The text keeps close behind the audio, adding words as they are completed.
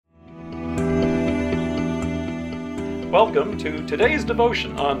Welcome to today's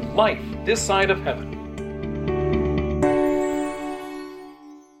devotion on life this side of heaven.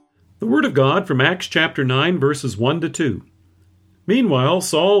 The Word of God from Acts chapter 9, verses 1 to 2. Meanwhile,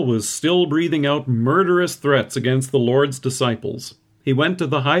 Saul was still breathing out murderous threats against the Lord's disciples. He went to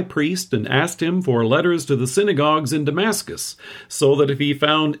the high priest and asked him for letters to the synagogues in Damascus, so that if he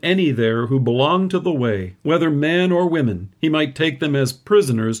found any there who belonged to the way, whether men or women, he might take them as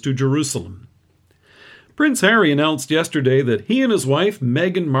prisoners to Jerusalem. Prince Harry announced yesterday that he and his wife,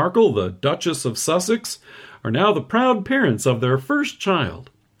 Meghan Markle, the Duchess of Sussex, are now the proud parents of their first child.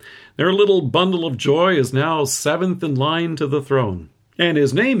 Their little bundle of joy is now seventh in line to the throne. And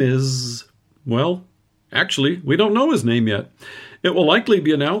his name is, well, actually, we don't know his name yet. It will likely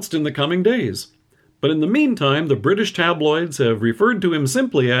be announced in the coming days. But in the meantime, the British tabloids have referred to him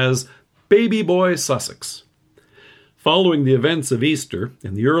simply as Baby Boy Sussex. Following the events of Easter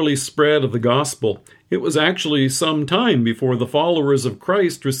and the early spread of the gospel, it was actually some time before the followers of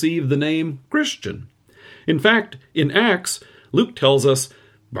Christ received the name Christian. In fact, in Acts, Luke tells us,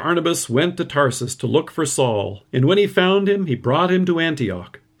 Barnabas went to Tarsus to look for Saul, and when he found him, he brought him to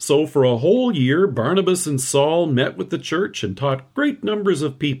Antioch. So for a whole year, Barnabas and Saul met with the church and taught great numbers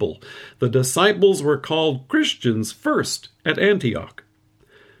of people. The disciples were called Christians first at Antioch.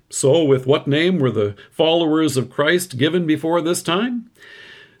 So with what name were the followers of Christ given before this time?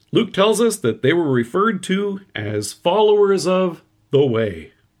 Luke tells us that they were referred to as followers of the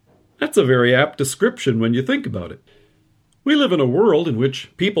way. That's a very apt description when you think about it. We live in a world in which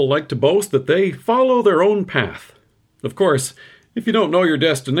people like to boast that they follow their own path. Of course, if you don't know your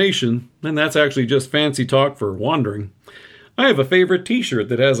destination, then that's actually just fancy talk for wandering. I have a favorite t-shirt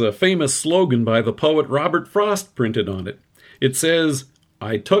that has a famous slogan by the poet Robert Frost printed on it. It says,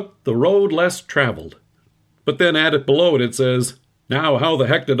 "I took the road less traveled." But then at it below it says, "Now how the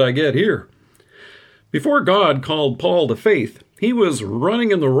heck did I get here?" Before God called Paul to faith, he was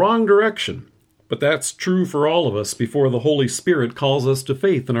running in the wrong direction. But that's true for all of us before the Holy Spirit calls us to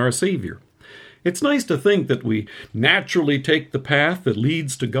faith in our Savior. It's nice to think that we naturally take the path that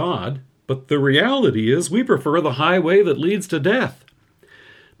leads to God, but the reality is we prefer the highway that leads to death.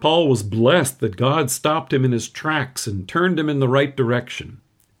 Paul was blessed that God stopped him in his tracks and turned him in the right direction.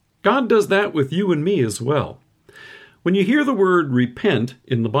 God does that with you and me as well. When you hear the word repent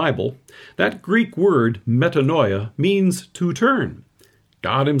in the Bible, that Greek word metanoia means to turn.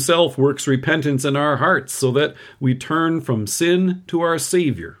 God himself works repentance in our hearts so that we turn from sin to our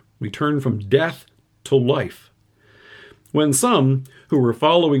Savior. We turn from death to life. When some who were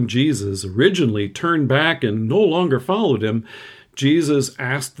following Jesus originally turned back and no longer followed him, Jesus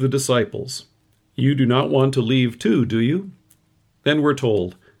asked the disciples, "You do not want to leave too, do you?" Then we're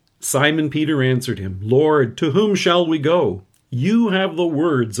told, Simon Peter answered him, "Lord, to whom shall we go? You have the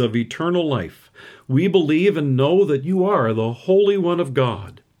words of eternal life. We believe and know that you are the Holy One of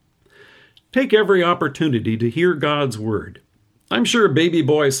God." Take every opportunity to hear God's word. I'm sure Baby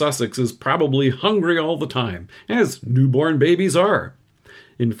Boy Sussex is probably hungry all the time, as newborn babies are.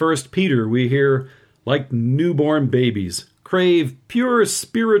 In 1 Peter we hear, like newborn babies, crave pure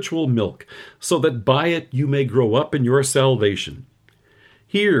spiritual milk, so that by it you may grow up in your salvation.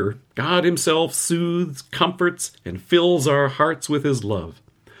 Here, God himself soothes, comforts, and fills our hearts with his love.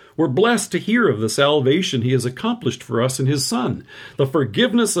 We're blessed to hear of the salvation he has accomplished for us in his Son, the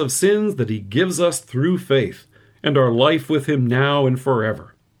forgiveness of sins that he gives us through faith, and our life with him now and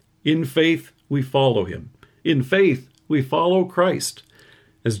forever. In faith, we follow him. In faith, we follow Christ.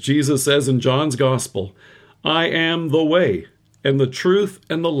 As Jesus says in John's Gospel, "I am the way, and the truth,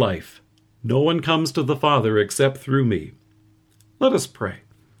 and the life. No one comes to the Father except through me." Let us pray.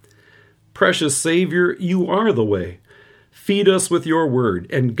 Precious Savior, you are the way. Feed us with your word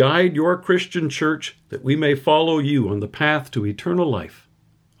and guide your Christian church that we may follow you on the path to eternal life.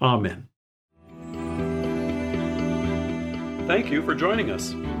 Amen. Thank you for joining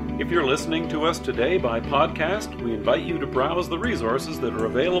us. If you're listening to us today by podcast, we invite you to browse the resources that are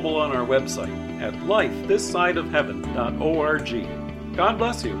available on our website at lifethissideofheaven.org. God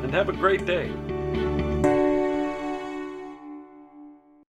bless you and have a great day.